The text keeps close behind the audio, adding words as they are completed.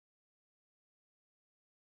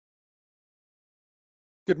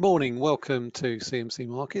Good morning. Welcome to CMC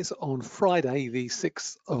Markets on Friday, the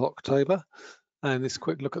 6th of October. And this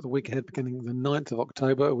quick look at the week ahead beginning the 9th of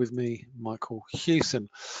October with me, Michael Hewson.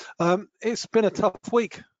 It's been a tough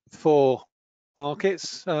week for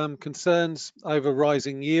markets. Concerns over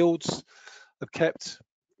rising yields have kept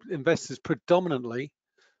investors predominantly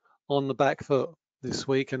on the back foot this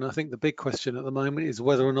week. And I think the big question at the moment is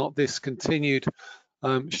whether or not this continued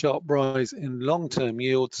sharp rise in long-term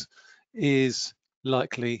yields is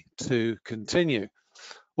likely to continue.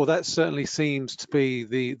 Well, that certainly seems to be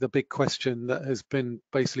the big question that has been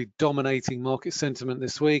basically dominating market sentiment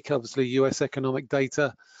this week. Obviously, US economic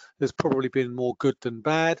data has probably been more good than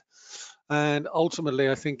bad. And ultimately,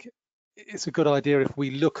 I think it's a good idea if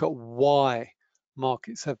we look at why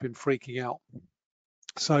markets have been freaking out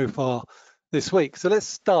so far this week. So let's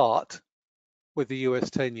start with the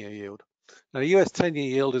US 10-year yield. Now, the US 10-year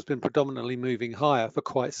yield has been predominantly moving higher for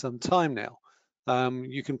quite some time now.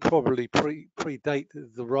 You can probably predate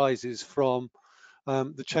the rises from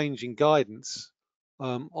the change in guidance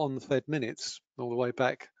on the Fed minutes all the way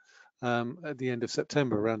back at the end of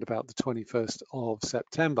September, around about the 21st of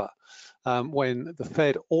September, when the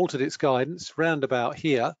Fed altered its guidance round about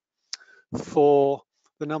here for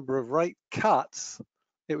the number of rate cuts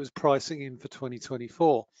it was pricing in for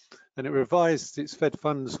 2024. And it revised its Fed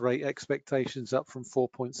funds rate expectations up from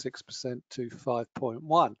 4.6% to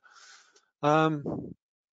 5.1%.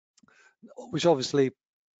 Which obviously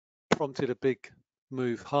prompted a big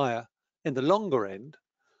move higher in the longer end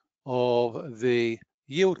of the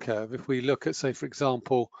yield curve. If we look at, say, for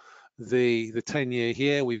example, the 10-year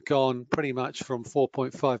here, we've gone pretty much from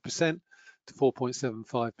 4.5% to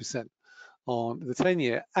 4.75% on the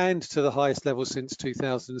 10-year and to the highest level since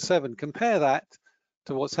 2007. Compare that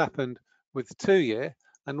to what's happened with the 2-year,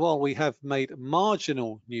 and while we have made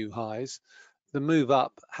marginal new highs, the move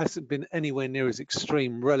up hasn't been anywhere near as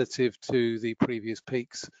extreme relative to the previous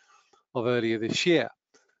peaks of earlier this year.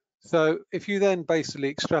 So if you then basically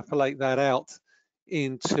extrapolate that out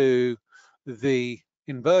into the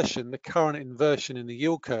inversion, the current inversion in the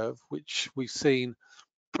yield curve, which we've seen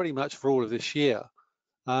pretty much for all of this year,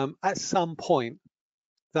 at some point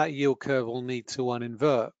that yield curve will need to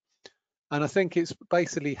uninvert. And I think it's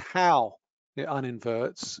basically how it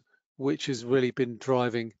uninverts which has really been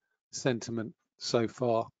driving sentiment so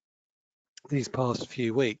far these past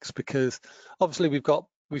few weeks, because obviously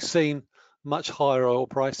we've seen much higher oil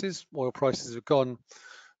prices. Oil prices have gone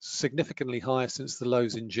significantly higher since the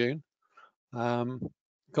lows in June,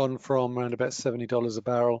 gone from around about $70 a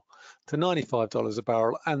barrel to $95 a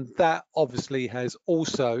barrel, and that obviously has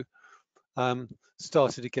also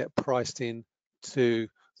started to get priced in to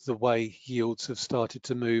the way yields have started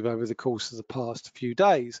to move over the course of the past few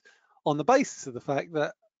days, on the basis of the fact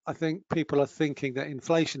that I think people are thinking that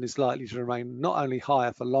inflation is likely to remain not only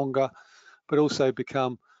higher for longer, but also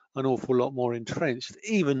become an awful lot more entrenched,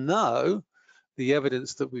 even though the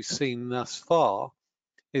evidence that we've seen thus far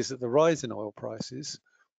is that the rise in oil prices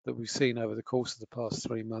that we've seen over the course of the past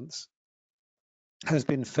 3 months has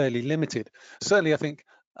been fairly limited. Certainly, I think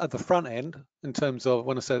at the front end, in terms of,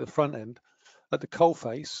 when I say at the front end, at the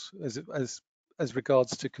coalface, as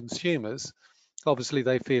regards to consumers, obviously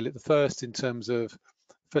they feel it the first in terms of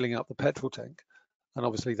filling up the petrol tank, and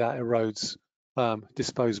obviously that erodes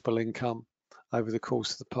disposable income over the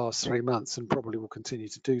course of the past 3 months, and probably will continue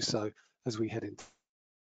to do so as we head into.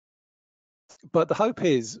 But the hope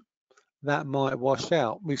is that might wash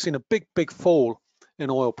out. We've seen a big fall in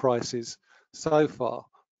oil prices so far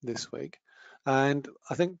this week, and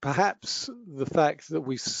I think perhaps the fact that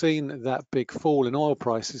we've seen that big fall in oil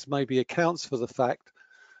prices maybe accounts for the fact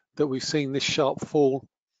that we've seen this sharp fall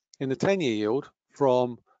in the 10-year yield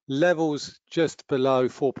from levels just below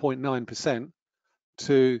 4.9%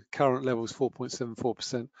 to current levels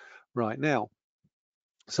 4.74% right now.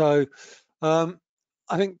 So I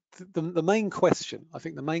think the main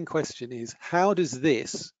question is, how does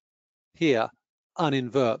this here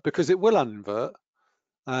uninvert? Because it will uninvert,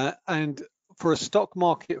 and for a stock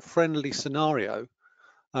market friendly scenario,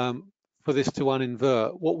 for this to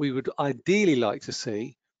uninvert, what we would ideally like to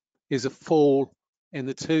see is a fall in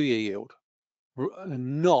the 2-year yield,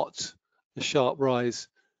 and not a sharp rise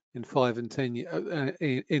in 5 and 10 year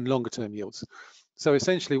in longer term yields. So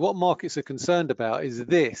essentially what markets are concerned about is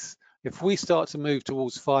this: if we start to move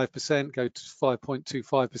towards 5%, go to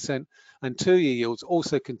 5.25%, and 2-year yields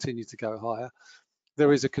also continue to go higher,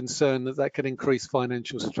 there is a concern that that could increase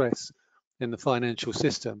financial stress in the financial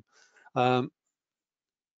system. And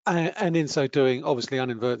in so doing, obviously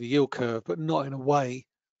uninvert the yield curve, but not in a way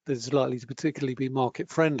that's likely to particularly be market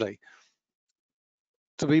friendly.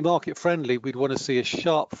 To be market friendly, we'd want to see a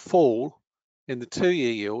sharp fall in the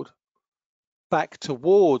 2-year yield back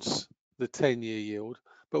towards the 10-year yield,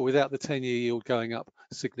 but without the 10-year yield going up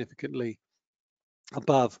significantly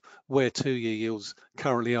above where 2-year yields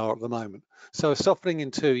currently are at the moment. So a softening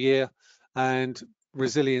in 2-year and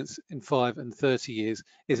resilience in 5 and 30 years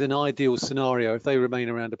is an ideal scenario if they remain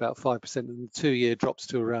around about 5% and the 2-year drops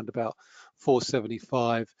to around about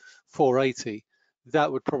 475, 480.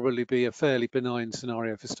 That would probably be a fairly benign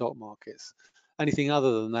scenario for stock markets. Anything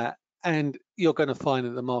other than that, and you're going to find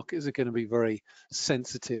that the markets are going to be very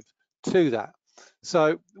sensitive to that.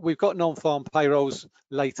 So we've got non-farm payrolls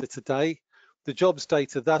later today. The jobs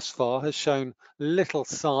data thus far has shown little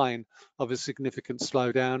sign of a significant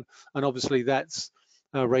slowdown, and obviously that's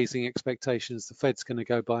raising expectations. The Fed's going to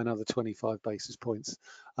go by another 25 basis points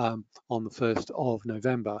on the 1st of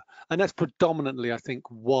November. And that's predominantly, I think,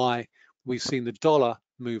 why we've seen the dollar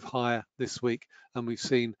move higher this week and we've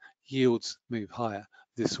seen yields move higher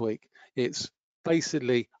this week. It's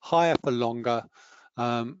basically higher for longer,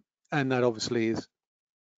 and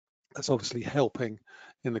that's obviously helping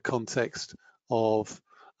in the context of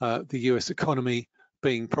the US economy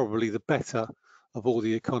being probably the better of all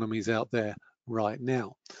the economies out there right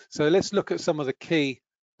now. So let's look at some of the key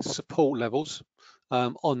support levels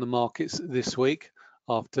on the markets this week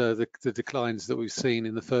after the declines that we've seen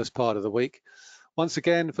in the first part of the week. Once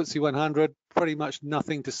again, FTSE 100, pretty much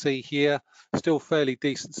nothing to see here. Still fairly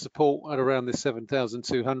decent support at around the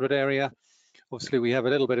 7,200 area. Obviously, we have a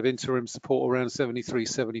little bit of interim support around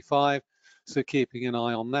 73.75, so keeping an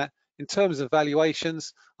eye on that. In terms of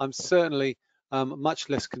valuations, I'm certainly much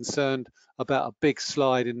less concerned about a big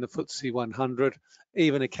slide in the FTSE 100,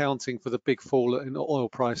 even accounting for the big fall in oil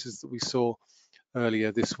prices that we saw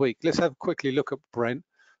earlier this week. Let's have a quickly look at Brent,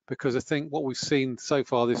 because I think what we've seen so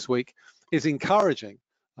far this week is encouraging,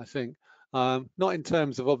 I think, not in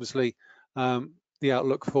terms of obviously the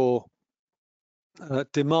outlook for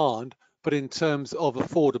demand, but in terms of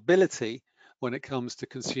affordability when it comes to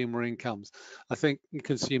consumer incomes. I think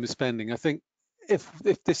consumer spending. I think if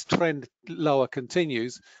this trend lower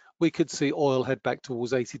continues, we could see oil head back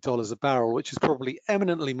towards $80 a barrel, which is probably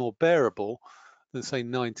eminently more bearable than say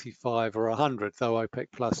 95 or 100, though OPEC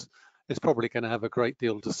Plus is probably going to have a great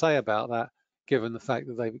deal to say about that, given the fact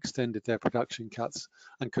that they've extended their production cuts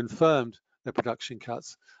and confirmed their production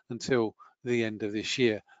cuts until the end of this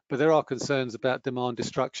year. But there are concerns about demand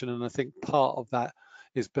destruction, and I think part of that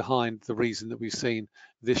is behind the reason that we've seen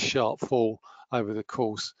this sharp fall over the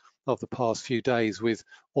course of the past few days, with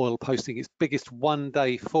oil posting its biggest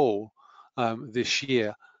one-day fall this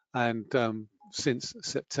year and since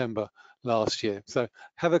September last year. So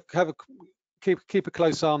keep a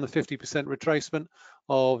close eye on the 50% retracement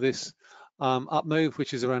of this up move,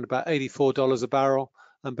 which is around about $84 a barrel,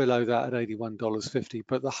 and below that at $81.50.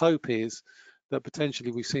 But the hope is that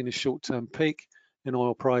potentially we've seen a short-term peak in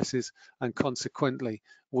oil prices, and consequently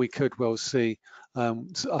we could well see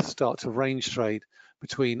us start to range trade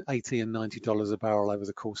between $80 and $90 a barrel over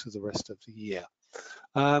the course of the rest of the year.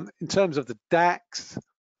 In terms of the DAX,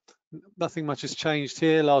 nothing much has changed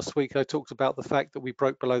here. Last week I talked about the fact that we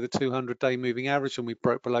broke below the 200-day moving average and we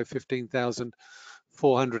broke below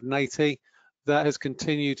 15,480. That has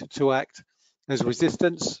continued to act as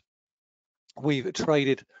resistance. We've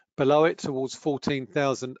traded below it towards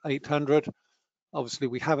 14,800. Obviously,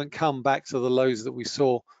 we haven't come back to the lows that we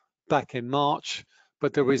saw back in March,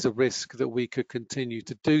 but there is a risk that we could continue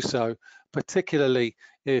to do so, particularly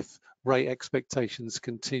if rate expectations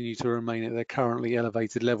continue to remain at their currently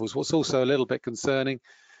elevated levels. What's also a little bit concerning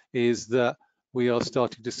is that we are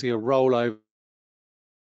starting to see a rollover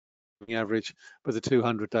average for the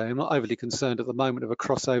 200-day. I'm not overly concerned at the moment of a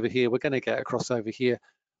crossover here. We're going to get a crossover here,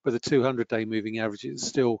 but the 200-day moving average is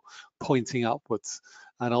still pointing upwards.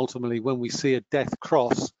 And ultimately, when we see a death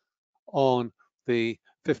cross on the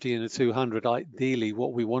 50 and the 200, ideally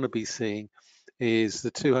what we want to be seeing is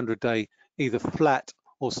the 200-day either flat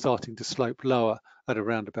or starting to slope lower at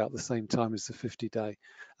around about the same time as the 50-day.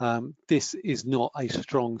 This is not a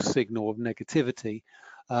strong signal of negativity.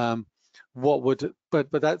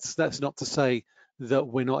 But that's not to say that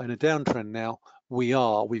we're not in a downtrend now. We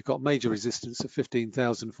are. We've got major resistance at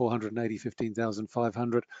 15,480,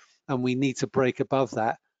 15,500, and we need to break above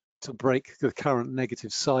that to break the current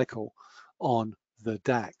negative cycle on the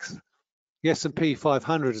DAX. The S&P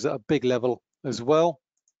 500 is at a big level as well.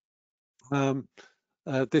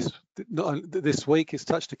 This week it's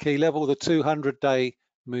touched a key level, the 200-day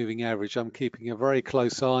moving average. I'm keeping a very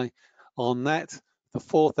close eye on that, the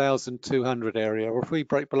 4,200 area. Or if we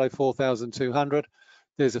break below 4,200,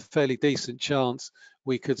 there's a fairly decent chance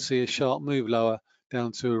we could see a sharp move lower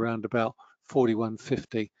down to around about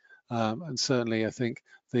 41.50 And certainly I think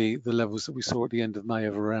the levels that we saw at the end of May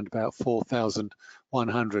of around about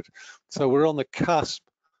 4,100. So we're on the cusp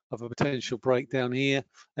of a potential breakdown here.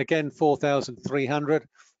 Again, 4,300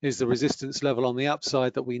 is the resistance level on the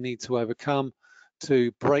upside that we need to overcome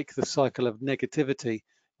to break the cycle of negativity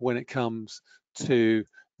when it comes to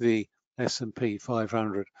the S&P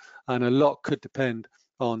 500. And a lot could depend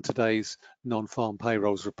on today's non-farm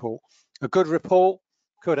payrolls report. A good report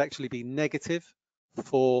could actually be negative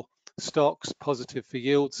for stocks, positive for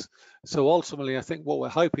yields. So ultimately, I think what we're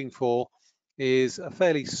hoping for is a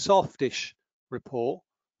fairly softish report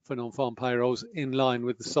for non-farm payrolls in line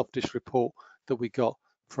with the softish report that we got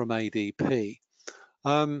from ADP.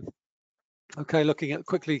 Okay, looking at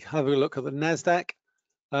quickly, having a look at the NASDAQ.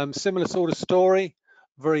 Similar sort of story,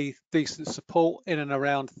 very decent support in and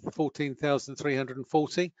around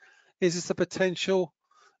 14,340. Is this a potential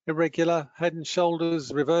irregular head and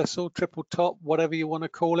shoulders reversal, triple top, whatever you want to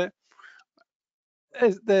call it?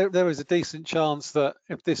 There is a decent chance that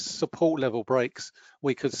if this support level breaks,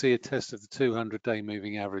 we could see a test of the 200-day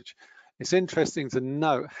moving average. It's interesting to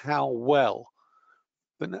note how well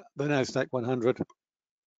the NASDAQ 100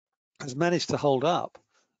 has managed to hold up,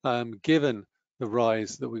 given the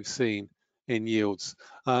rise that we've seen in yields.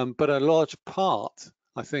 But a large part,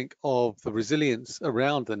 I think, of the resilience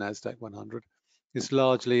around the NASDAQ 100 is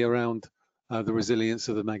largely around the resilience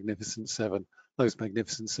of the Magnificent Seven. Those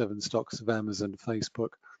Magnificent Seven stocks of Amazon,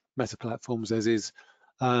 Facebook, Meta Platforms, as is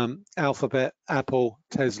Alphabet, Apple,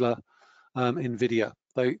 Tesla, Nvidia.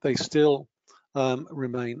 They still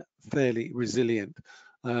remain fairly resilient.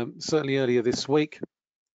 Certainly earlier this week,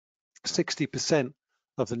 60%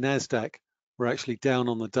 of the NASDAQ were actually down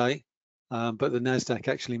on the day, but the NASDAQ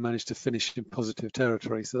actually managed to finish in positive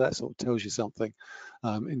territory. So that sort of tells you something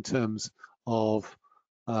in terms of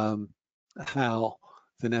how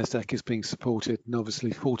the NASDAQ is being supported. And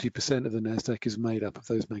obviously 40% of the NASDAQ is made up of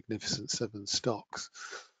those Magnificent Seven stocks.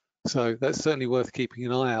 So that's certainly worth keeping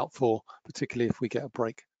an eye out for, particularly if we get a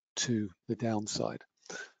break to the downside.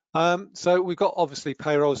 So we've got obviously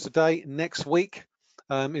payrolls today. Next week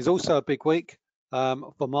is also a big week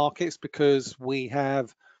for markets because we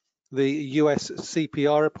have the US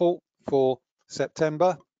CPI report for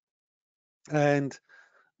September, and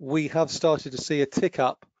we have started to see a tick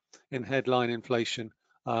up in headline inflation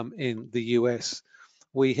in the US.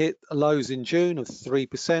 We hit lows in June of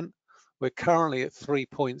 3%. We're currently at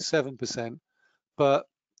 3.7%, but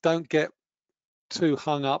don't get too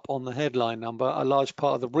hung up on the headline number. A large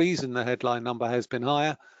part of the reason the headline number has been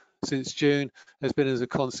higher since June has been as a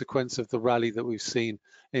consequence of the rally that we've seen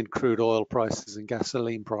in crude oil prices and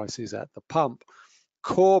gasoline prices at the pump.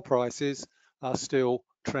 Core prices are still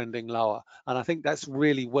trending lower, and I think that's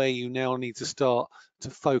really where you now need to start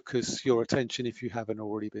to focus your attention if you haven't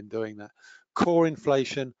already been doing that. Core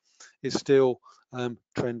inflation is still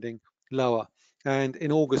trending lower, and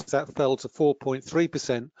in August that fell to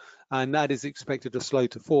 4.3%, and that is expected to slow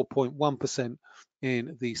to 4.1%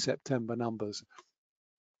 in the September numbers.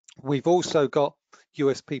 We've also got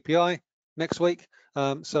US PPI next week,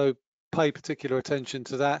 so pay particular attention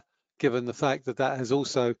to that, given the fact that that has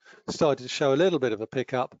also started to show a little bit of a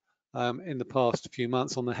pickup in the past few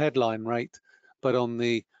months on the headline rate, but on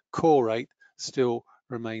the core rate still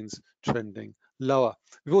remains trending lower.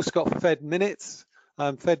 We've also got Fed minutes.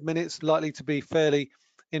 Fed minutes likely to be fairly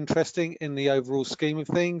interesting in the overall scheme of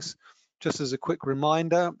things. Just as a quick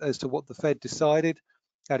reminder as to what the Fed decided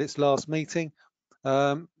at its last meeting,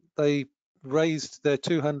 they raised their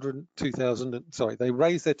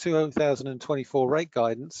 2024 rate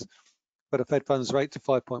guidance, but a Fed funds rate to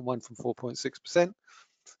 5.1 from 4.6%.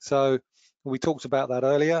 So we talked about that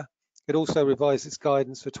earlier. It also revised its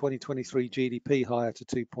guidance for 2023 GDP higher to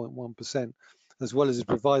 2.1%, as well as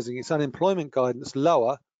revising its unemployment guidance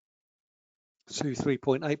lower to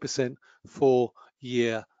 3.8% for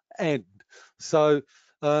year end. So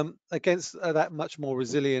against that much more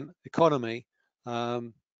resilient economy,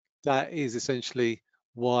 that is essentially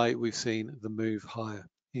why we've seen the move higher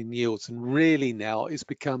in yields. And really now it's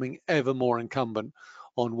becoming ever more incumbent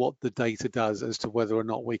on what the data does as to whether or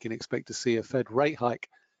not we can expect to see a Fed rate hike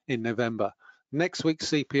in November. Next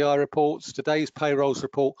week's CPI reports, today's payrolls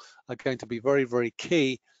report are going to be very, very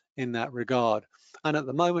key in that regard. And at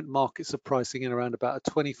the moment, markets are pricing in around about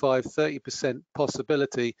a 25–30%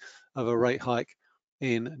 possibility of a rate hike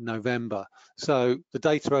in November. So the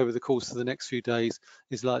data over the course of the next few days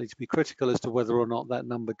is likely to be critical as to whether or not that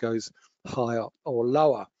number goes higher or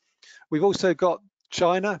lower. We've also got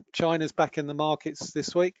China. China's back in the markets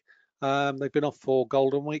this week. They've been off for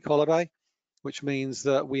Golden Week holiday, which means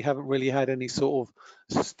that we haven't really had any sort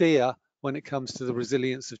of steer when it comes to the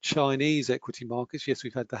resilience of Chinese equity markets. Yes,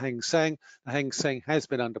 we've had the Hang Seng. The Hang Seng has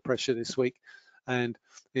been under pressure this week and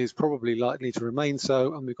is probably likely to remain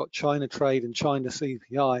so. And we've got China trade and China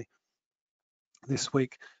CPI this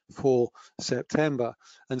week for September.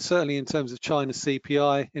 And certainly in terms of China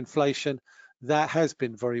CPI inflation, that has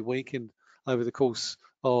been very weak over the course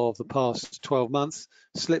of the past 12 months,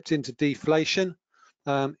 slipped into deflation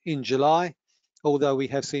in July, although we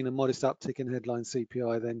have seen a modest uptick in headline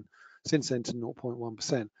CPI then since then to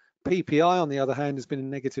 0.1%. PPI, on the other hand, has been in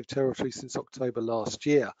negative territory since October last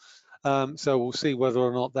year. So we'll see whether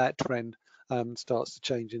or not that trend starts to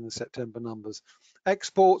change in the September numbers.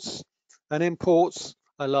 Exports and imports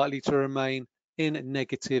are likely to remain in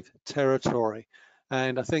negative territory.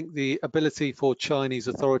 And I think the ability for Chinese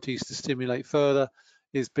authorities to stimulate further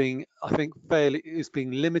is being, I think,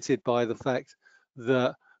 being limited by the fact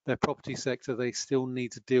that their property sector, they still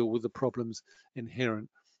need to deal with the problems inherent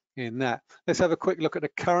in that. Let's have a quick look at the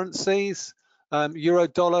currencies. Euro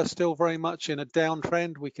dollar still very much in a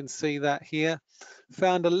downtrend. We can see that here.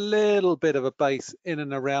 Found a little bit of a base in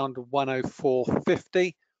and around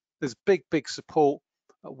 104.50. There's big support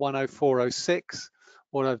at 104.06.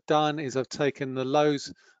 What I've done is I've taken the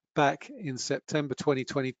lows back in September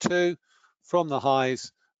 2022 from the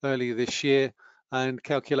highs earlier this year and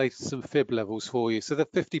calculated some fib levels for you. So the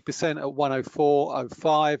 50% at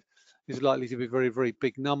 104.05 is likely to be a very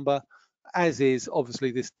big number, as is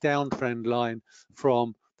obviously this downtrend line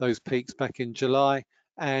from those peaks back in July,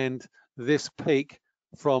 and this peak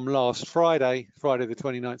from last Friday the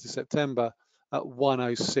 29th of September at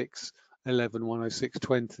 106.11,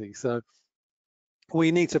 106.20. So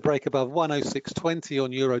we need to break above 106.20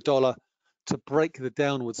 on euro dollar to break the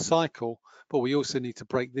downward cycle, but we also need to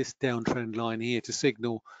break this downtrend line here to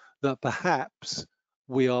signal that perhaps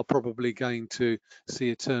we are probably going to see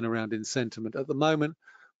a turnaround in sentiment. At the moment,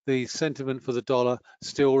 the sentiment for the dollar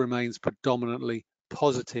still remains predominantly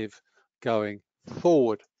positive going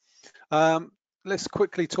forward. Let's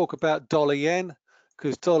quickly talk about dollar yen,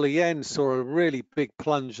 because dollar yen saw a really big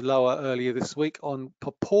plunge lower earlier this week on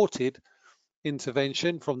purported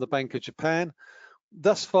intervention from the Bank of Japan.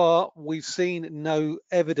 Thus far, we've seen no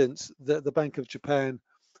evidence that the Bank of Japan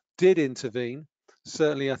did intervene.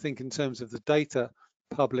 Certainly, I think in terms of the data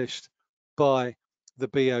published by the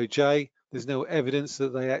BOJ, there's no evidence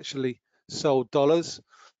that they actually sold dollars.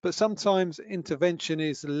 But sometimes intervention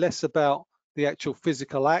is less about the actual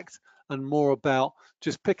physical act and more about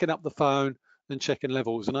just picking up the phone and checking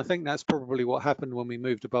levels. And I think that's probably what happened when we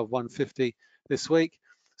moved above 150 this week.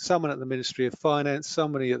 Someone at the Ministry of Finance,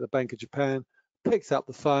 somebody at the Bank of Japan picked up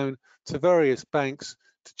the phone to various banks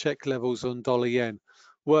to check levels on dollar yen.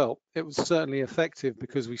 Well, it was certainly effective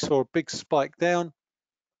because we saw a big spike down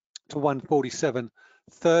to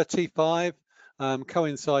 147.35,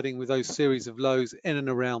 coinciding with those series of lows in and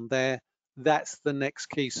around there. That's the next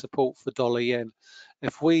key support for dollar yen.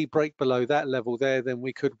 If we break below that level there, then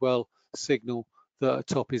we could well signal that a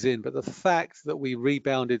top is in. But the fact that we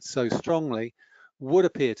rebounded so strongly would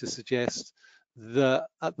appear to suggest that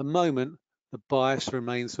at the moment, the bias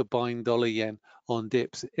remains for buying dollar yen on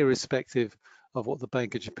dips, irrespective of what the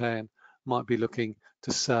Bank of Japan might be looking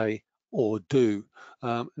to say or do.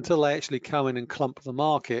 Until they actually come in and clump the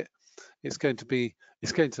market, it's going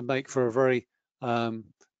to make for a very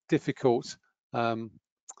difficult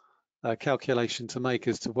calculation to make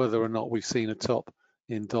as to whether or not we've seen a top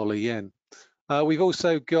in dollar yen. We've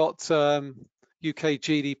also got UK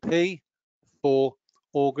GDP for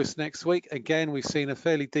August next week. Again, we've seen a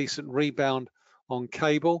fairly decent rebound on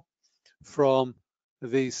cable from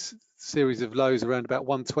these series of lows around about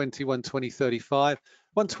 120, 120.35.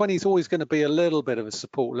 120 is always going to be a little bit of a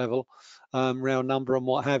support level, round number and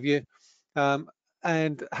what have you,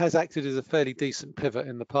 and has acted as a fairly decent pivot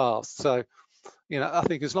in the past. So, you know, I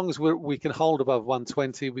think as long as we can hold above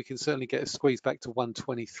 120, we can certainly get a squeeze back to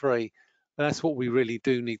 123. And that's what we really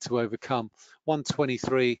do need to overcome.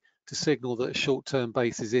 123 to signal that a short-term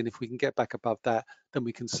base is in. If we can get back above that, then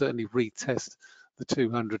we can certainly retest the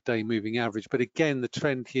 200-day moving average. But again, the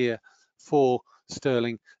trend here for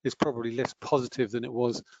sterling is probably less positive than it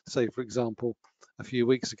was, say, for example, a few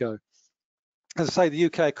weeks ago. As I say, the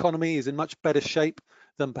UK economy is in much better shape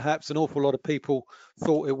than perhaps an awful lot of people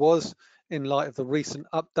thought it was in light of the recent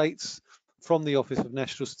updates from the Office of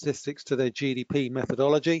National Statistics to their GDP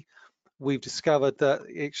methodology. We've discovered that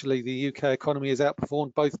actually the UK economy has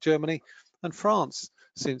outperformed both Germany and France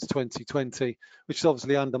since 2020, which has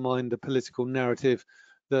obviously undermined the political narrative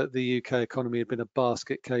that the UK economy had been a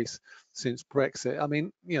basket case since Brexit. I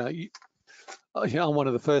mean, you know, I'm one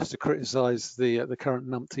of the first to criticise the current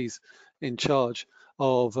numpties in charge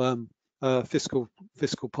of fiscal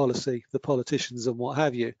policy, the politicians and what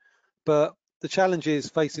have you. But the challenges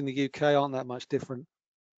facing the UK aren't that much different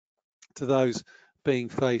to those being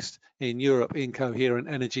faced in Europe. Incoherent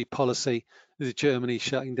energy policy, Germany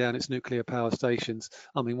shutting down its nuclear power stations.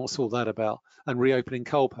 I mean, what's all that about? And reopening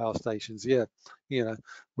coal power stations. Yeah, you know,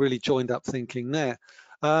 really joined up thinking there.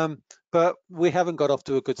 But we haven't got off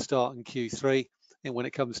to a good start in Q3. And when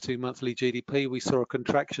it comes to monthly GDP, we saw a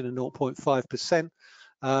contraction of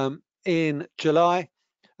 0.5% in July.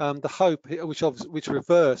 The hope, which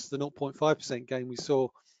reversed the 0.5% gain we saw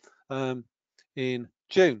in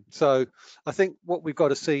June. So I think what we've got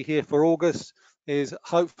to see here for August is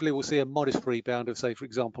hopefully we'll see a modest rebound of, say, for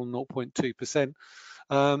example, 0.2%.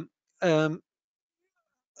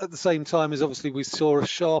 At the same time as obviously we saw a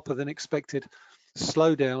sharper than expected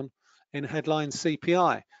slowdown in headline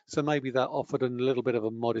CPI. So maybe that offered a little bit of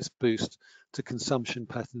a modest boost to consumption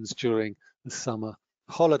patterns during the summer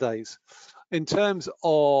holidays. In terms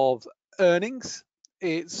of earnings,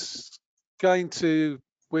 we're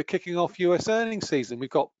kicking off US earnings season. We've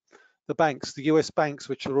got the banks, the US banks,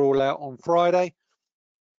 which are all out on Friday.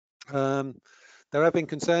 There have been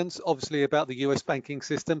concerns, obviously, about the US banking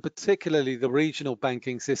system, particularly the regional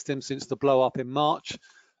banking system since the blow up in March.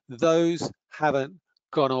 Those haven't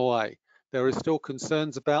gone away. There are still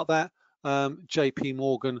concerns about that,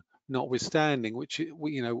 JPMorgan notwithstanding,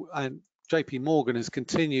 and JPMorgan has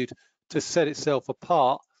continued to set itself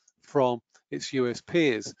apart from its US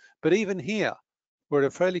peers. But even here, we're at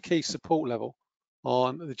a fairly key support level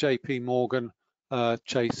on the JPMorgan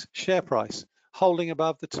Chase share price, holding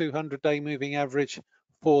above the 200-day moving average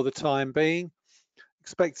for the time being.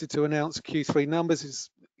 Expected to announce Q3 numbers.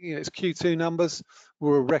 Its Q2 numbers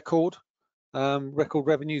were a record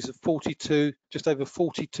revenues of just over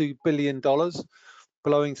 $42 billion,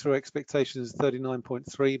 blowing through expectations of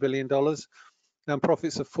 $39.3 billion, and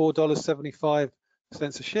profits of $4.75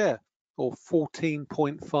 a share, or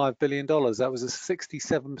 $14.5 billion. That was a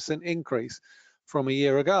 67% increase from a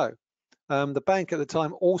year ago. The bank at the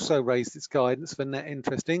time also raised its guidance for net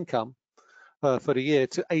interest income for the year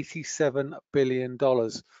to $87 billion,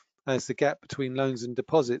 as the gap between loans and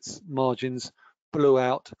deposits margins blew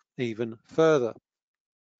out even further.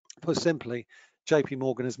 Put simply,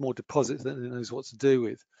 JPMorgan has more deposits than it knows what to do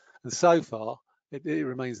with, and so far it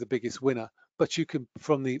remains the biggest winner. But you can,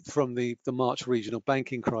 from the March regional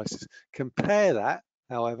banking crisis, compare that,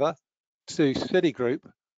 however, to Citigroup,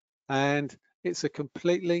 and it's a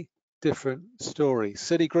completely different story.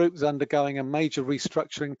 Citigroup is undergoing a major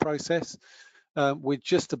restructuring process. We're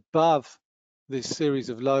just above this series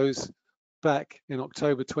of lows back in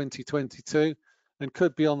October 2022 and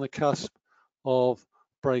could be on the cusp of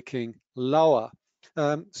breaking lower.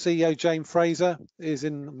 CEO Jane Fraser is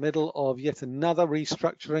in the middle of yet another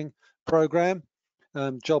restructuring program.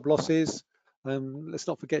 Job losses. Let's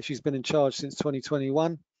not forget she's been in charge since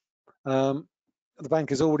 2021. The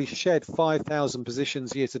bank has already shed 5,000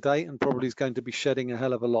 positions year to date and probably is going to be shedding a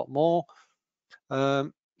hell of a lot more.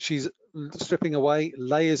 She's stripping away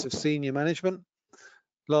layers of senior management.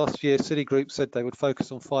 Last year, Citigroup said they would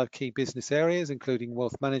focus on 5 key business areas, including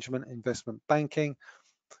wealth management, investment banking.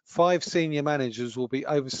 5 senior managers will be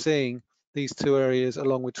overseeing these 2 areas,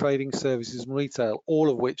 along with trading, services and retail, all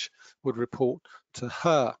of which would report to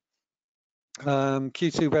her.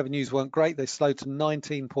 Q2 revenues weren't great. They slowed to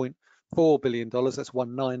 $19.4 billion. That's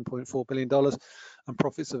 $19.4 billion, and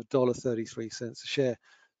profits of $1.33 a share.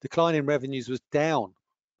 Decline in revenues was down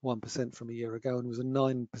 1% from a year ago and was a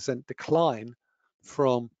 9% decline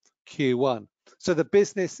from Q1. So the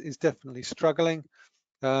business is definitely struggling,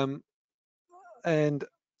 and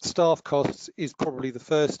staff costs is probably the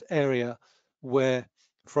first area where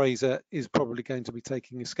Fraser is probably going to be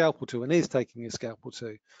taking a scalpel to, and is taking a scalpel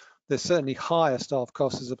to. There's certainly higher staff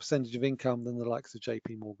costs as a percentage of income than the likes of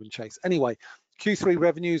JPMorgan Chase. Anyway, Q3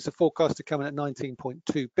 revenues are forecast to come in at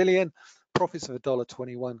 $19.2 billion, profits of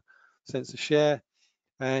 $1.21 a share,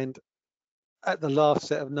 and at the last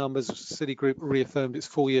set of numbers, Citigroup reaffirmed its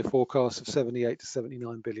full-year forecast of $78 to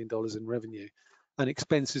 $79 billion in revenue and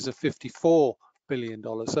expenses of $54 billion.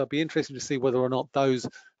 So it'll be interesting to see whether or not those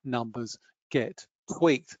numbers get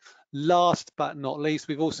tweaked. Last but not least,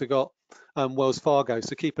 we've also got Wells Fargo,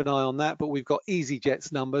 so keep an eye on that. But we've got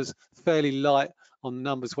easyJet's numbers, fairly light on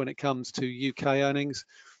numbers when it comes to UK earnings.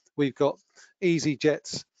 We've got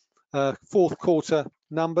easyJet's fourth quarter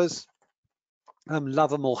numbers.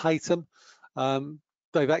 Love them or hate them,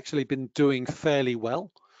 they've actually been doing fairly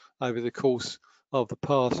well over the course of the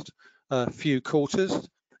past few quarters.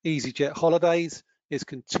 easyJet Holidays is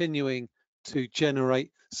continuing to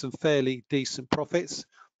generate some fairly decent profits.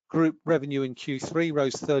 Group revenue in Q3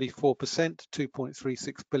 rose 34% to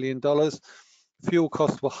 $2.36 billion. Fuel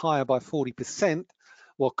costs were higher by 40%,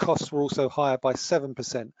 while costs were also higher by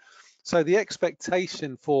 7%. So the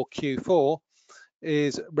expectation for Q4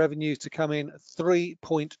 is revenue to come in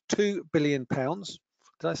 £3.2 billion.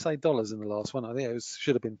 Did I say dollars in the last one? I think it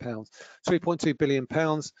should have been pounds. £3.2 billion,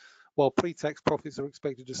 while pre-tax profits are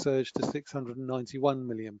expected to surge to £691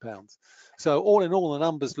 million. So all in all, the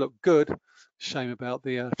numbers look good. Shame about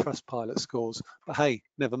the Trustpilot scores, but hey,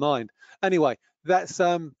 never mind. Anyway, that's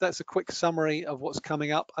a quick summary of what's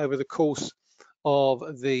coming up over the course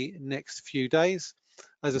of the next few days.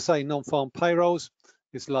 As I say, non-farm payrolls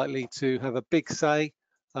is likely to have a big say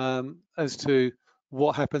as to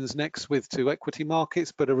what happens next with two equity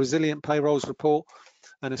markets, but a resilient payrolls report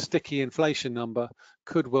and a sticky inflation number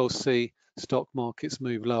could well see stock markets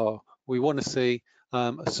move lower. We want to see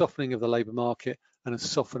a softening of the labour market and a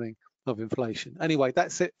softening of inflation. Anyway,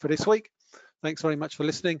 that's it for this week. Thanks very much for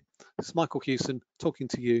listening. It's Michael Hewson talking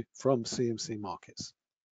to you from CMC Markets.